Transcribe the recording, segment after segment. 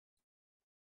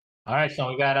All right, so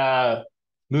we got a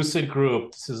Lucid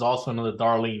Group. This is also another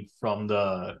darling from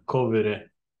the COVID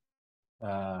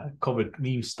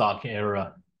meme stock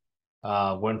era.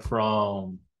 Went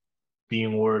from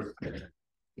being worth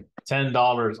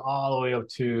 $10 all the way up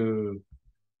to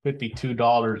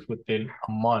 $52 within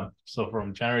a month. So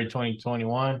from January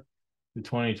 2021 to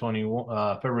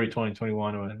 2021, February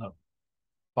 2021, it went up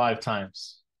five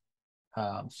times.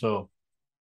 So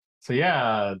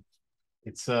yeah,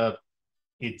 it's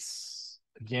it's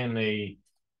again a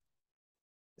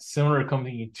similar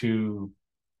company to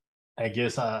I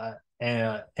guess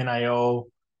NIO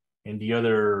and the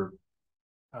other,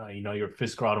 your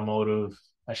Fisker Automotive.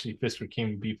 Actually, Fisker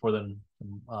came before them,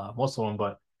 most of them,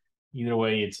 but either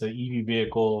way, it's an EV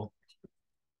vehicle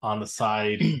on the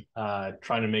side,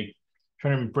 trying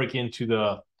to break into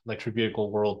the electric vehicle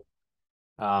world.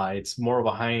 It's more of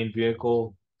a high-end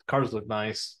vehicle. The cars look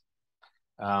nice.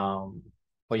 Um,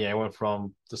 but yeah, it went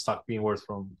from the stock being worth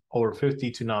from over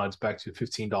 50 to now it's back to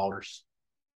 $15.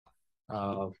 What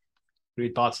are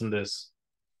your thoughts on this?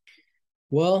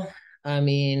 Well, I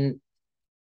mean,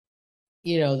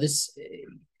 this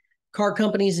car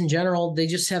companies in general, they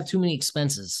just have too many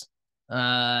expenses.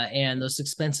 And those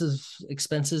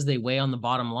expenses they weigh on the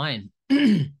bottom line.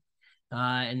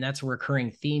 And that's a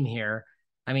recurring theme here.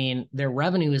 I mean, their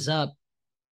revenue is up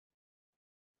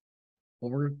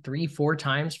over three, four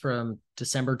times from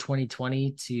December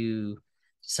 2020 to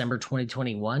December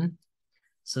 2021.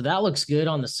 So that looks good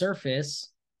on the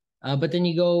surface. But then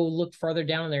you go look farther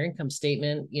down in their income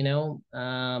statement,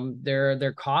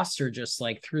 their costs are just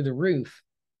like through the roof.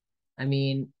 I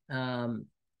mean,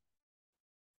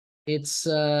 it's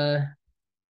I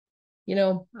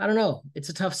don't know. It's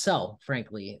a tough sell,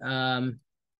 frankly.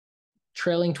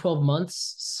 Trailing 12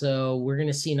 months, so we're going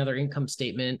to see another income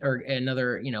statement or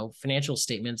another, financial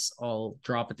statements all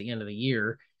drop at the end of the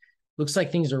year. Looks like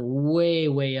things are way,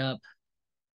 way up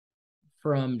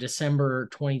from December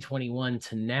 2021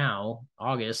 to now,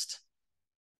 August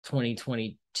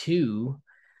 2022,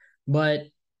 but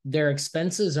their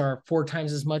expenses are four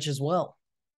times as much as well.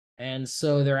 And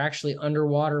so they're actually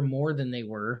underwater more than they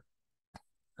were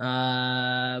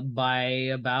by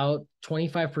about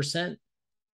 25%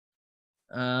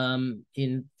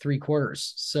 in 3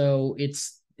 quarters. So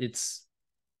it's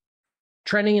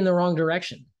trending in the wrong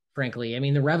direction, frankly. I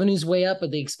mean, the revenue's way up,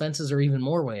 but the expenses are even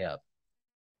more way up.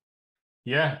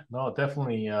 Yeah, no,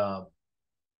 definitely.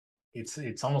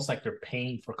 It's almost like they're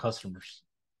paying for customers.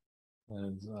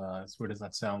 As weird as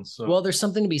that sounds. So Well, there's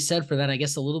something to be said for that. I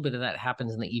guess a little bit of that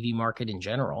happens in the EV market in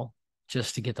general,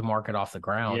 just to get the market off the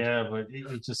ground. yeah, but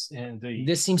it just and the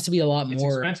This seems to be a lot it's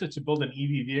more. expensive to build an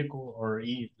EV vehicle or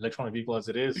electronic vehicle as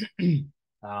it is.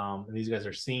 And these guys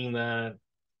are seeing that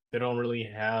they don't really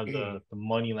have the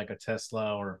money like a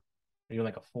Tesla or even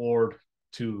like a Ford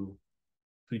to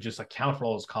to just account for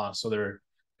all those costs. So they're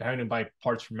having to buy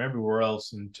parts from everywhere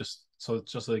else and just so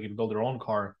they can build their own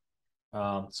car.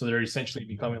 So they're essentially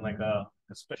becoming like a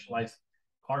specialized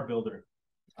car builder,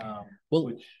 Well,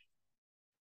 which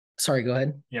sorry, go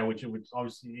ahead. yeah, which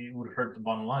obviously it would hurt the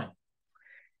bottom line.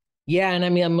 Yeah, and I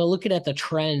mean, I'm looking at the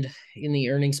trend in the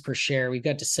earnings per share. We've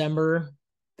got December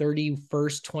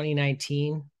 31st,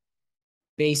 2019.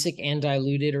 Basic and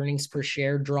diluted earnings per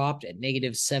share dropped at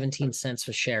negative 17 cents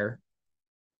a share.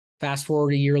 Fast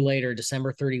forward a year later,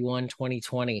 December 31,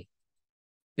 2020.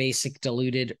 Basic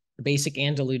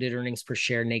and diluted earnings per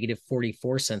share negative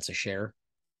 44 cents a share.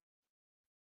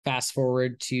 Fast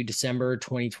forward to December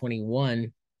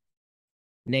 2021,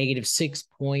 negative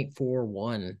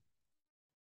 6.41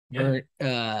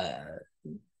 Yeah,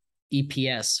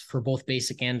 EPS for both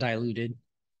basic and diluted.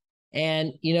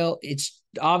 And, it's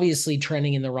obviously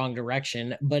trending in the wrong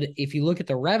direction. But if you look at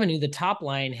the revenue, the top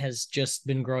line has just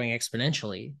been growing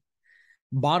exponentially.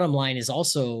 Bottom line is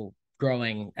also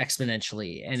growing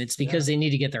exponentially. And it's because yeah. they need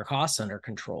to get their costs under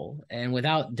control. And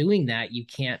without doing that, you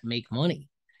can't make money.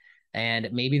 And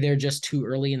maybe they're just too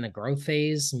early in the growth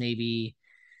phase. Maybe,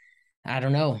 I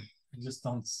don't know. I just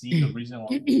don't see the reason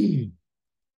why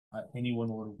anyone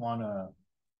would want to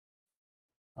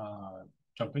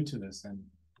jump into this. And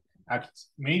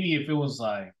maybe if it was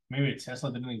like maybe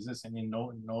Tesla didn't exist and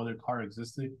no other car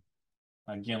existed,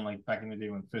 again, like back in the day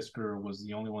when Fisker was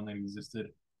the only one that existed,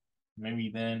 maybe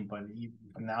then. But even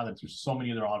now that there's so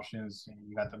many other options, and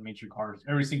you got the major cars,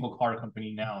 every single car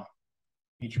company now,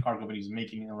 major car company is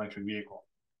making an electric vehicle.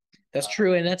 That's Uh,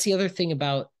 true. And that's the other thing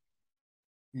about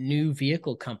new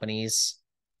vehicle companies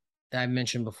that I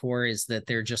mentioned before is that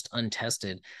they're just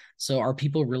untested. So are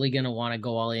people really going to want to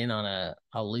go all in on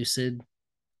a Lucid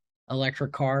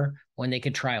electric car when they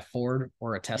could try a Ford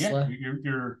or a yeah, Tesla?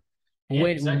 Yeah,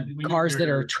 exactly. When cars that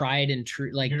are tried and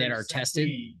true, like that are tested.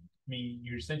 I mean,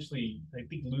 you're essentially. I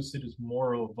think Lucid is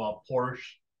more of a Porsche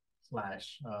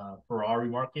slash Ferrari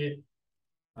market.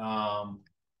 Um,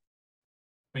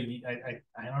 but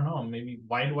I don't know. Maybe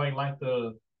why do I like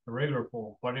the regular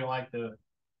Pole? Why do I like the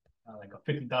like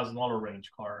a $50,000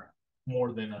 range car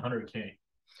more than 100K?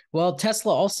 Well,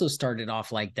 Tesla also started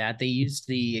off like that. They used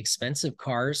the expensive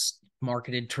cars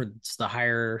marketed towards the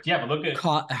higher Yeah, but look at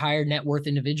higher net worth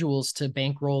individuals to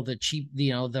bankroll the cheap,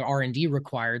 the R&D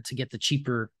required to get the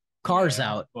cheaper cars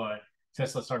out. But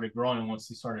Tesla started growing once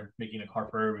they started making a car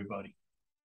for everybody.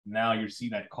 Now you see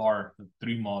that car, the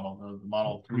three model, the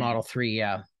Model 3, Model 3,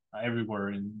 yeah. Everywhere,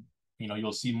 and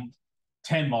you'll see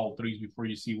 10 Model 3s before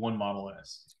you see one Model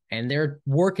S. And they're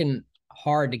working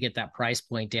hard to get that price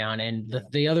point down. And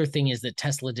the other thing is that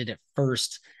Tesla did it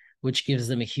first, which gives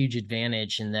them a huge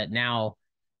advantage in that now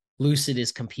Lucid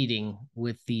is competing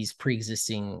with these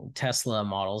pre-existing Tesla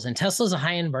models. And Tesla's a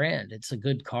high-end brand. It's a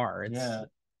good car. Yeah.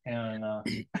 And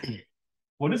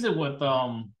what is it with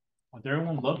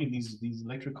everyone loving these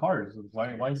electric cars?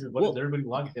 Why is it does everybody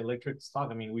like the electric stock?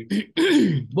 I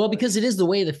mean, well, because it is the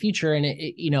way of the future.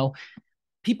 And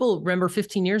people remember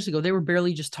 15 years ago, they were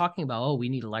barely just talking about, oh, we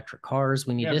need electric cars,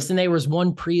 we need this. And there was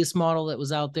one Prius model that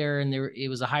was out there, and it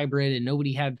was a hybrid, and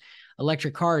nobody had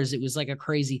electric cars. It was like a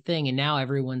crazy thing. And now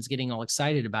everyone's getting all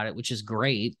excited about it, which is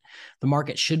great. The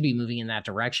market should be moving in that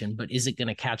direction, but is it going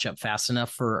to catch up fast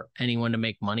enough for anyone to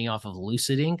make money off of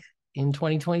Lucid Inc. in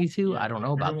 2022? I don't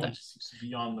know about that. Seems to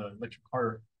be on the electric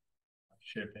car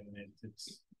ship, and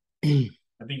it's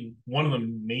I think one of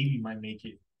them maybe might make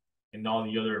it, and all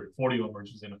the other 40 of them are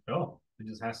just NFL. It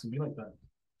just has to be like that.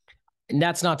 And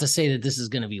that's not to say that this is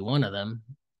going to be one of them.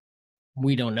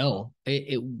 We don't know.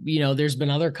 There's been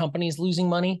other companies losing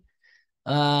money.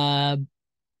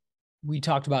 We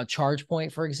talked about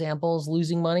ChargePoint, for example, is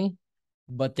losing money,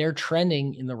 but they're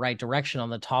trending in the right direction on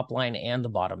the top line and the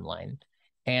bottom line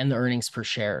and the earnings per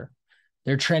share.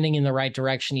 They're trending in the right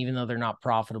direction, even though they're not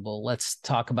profitable. Let's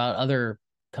talk about other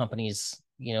companies.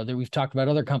 We've talked about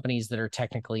other companies that are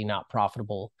technically not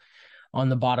profitable on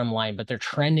the bottom line, but they're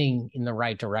trending in the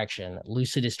right direction.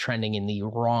 Lucid is trending in the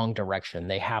wrong direction.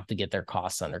 They have to get their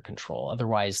costs under control.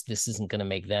 Otherwise, this isn't going to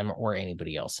make them or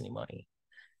anybody else any money.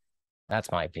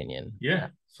 That's my opinion. Yeah.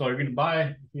 So you're going to buy,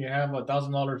 if you have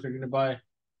 $1,000, you're going to buy,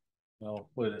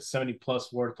 what is it, 70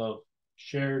 plus worth of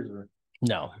shares? Or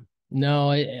no,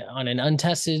 on an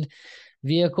untested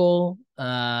vehicle, in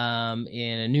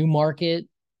a new market,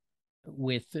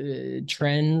 with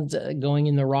trends going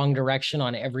in the wrong direction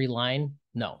on every line?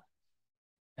 No,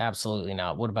 absolutely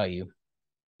not. What about you?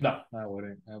 No, I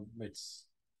wouldn't.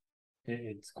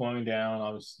 It's going down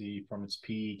obviously from its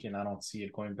peak, and I don't see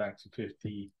it going back to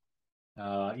 50.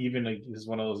 Even like, this is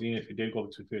one of those. Even if it did go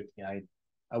to 50,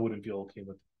 I wouldn't feel okay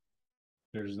with it.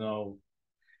 There's no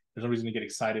reason to get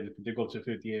excited if it did go to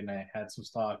 50 and I had some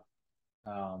stock,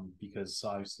 because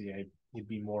obviously it'd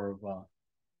be more of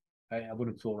I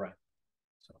wouldn't feel right.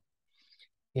 So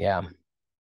yeah,